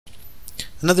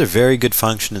Another very good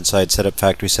function inside Setup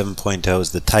Factory 7.0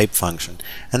 is the type function,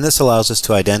 and this allows us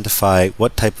to identify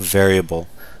what type of variable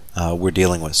we're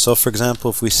dealing with. So for example,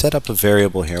 if we set up a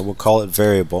variable here, we'll call it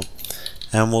variable,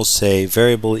 and we'll say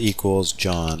variable equals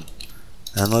John.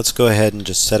 And let's go ahead and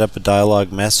just set up a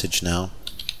dialog message now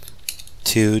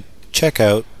to check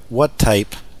out what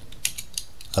type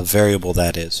of variable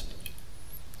that is.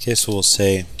 Okay, so we'll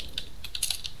say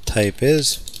type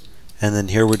is, and then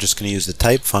here we're just going to use the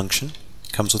type function.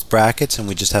 It comes with brackets, and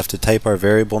we just have to type our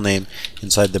variable name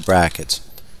inside the brackets.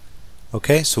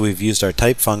 Okay, so we've used our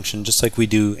type function just like we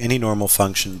do any normal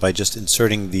function by just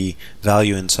inserting the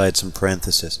value inside some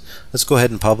parentheses. Let's go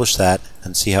ahead and publish that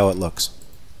and see how it looks.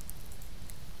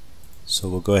 So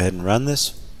we'll go ahead and run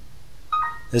this.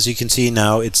 As you can see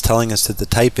now, it's telling us that the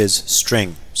type is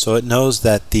string. So it knows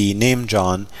that the name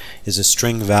John is a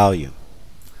string value.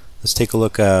 Let's take a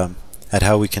look at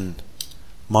how we can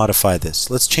modify this.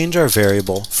 Let's change our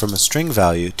variable from a string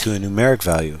value to a numeric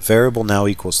value. Variable now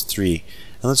equals 3.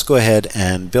 And let's go ahead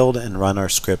and build and run our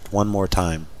script one more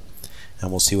time,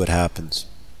 and we'll see what happens.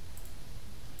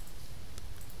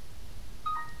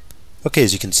 Okay,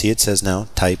 as you can see, it says now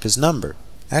type is number.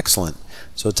 Excellent.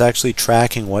 So it's actually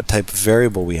tracking what type of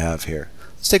variable we have here.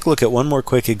 Let's take a look at one more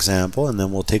quick example, and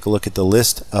then we'll take a look at the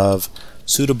list of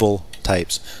suitable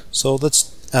types. So let's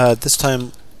this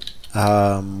time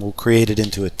we'll create it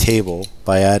into a table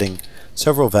by adding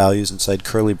several values inside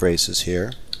curly braces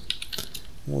here.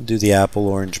 We'll do the apple,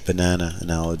 orange, banana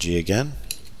analogy again.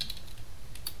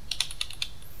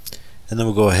 And then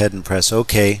we'll go ahead and press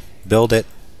OK, build it,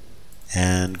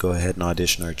 and go ahead and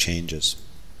audition our changes.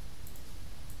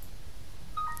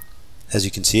 As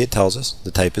you can see, it tells us the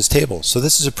type is table. So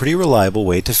this is a pretty reliable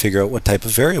way to figure out what type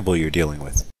of variable you're dealing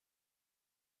with.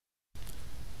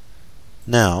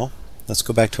 Now, let's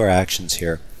go back to our actions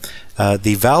here.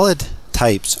 The valid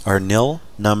types are nil,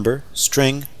 number,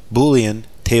 string, boolean,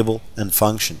 table, and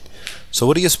function. So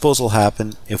what do you suppose will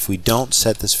happen if we don't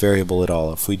set this variable at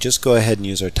all? If we just go ahead and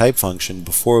use our type function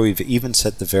before we've even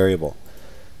set the variable.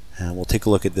 And we'll take a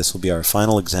look at this. Will be our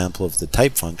final example of the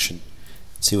type function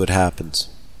and see what happens.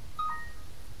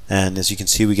 And as you can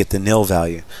see, we get the nil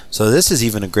value. So this is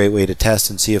even a great way to test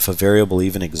and see if a variable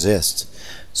even exists.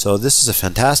 So this is a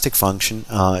fantastic function.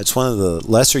 It's one of the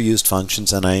lesser used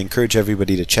functions, and I encourage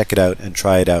everybody to check it out and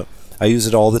try it out. I use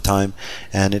it all the time,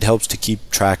 and it helps to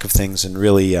keep track of things and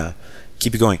really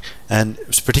keep it going. And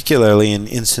particularly in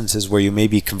instances where you may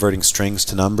be converting strings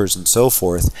to numbers and so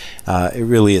forth, it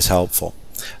really is helpful.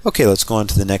 Okay, let's go on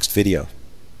to the next video.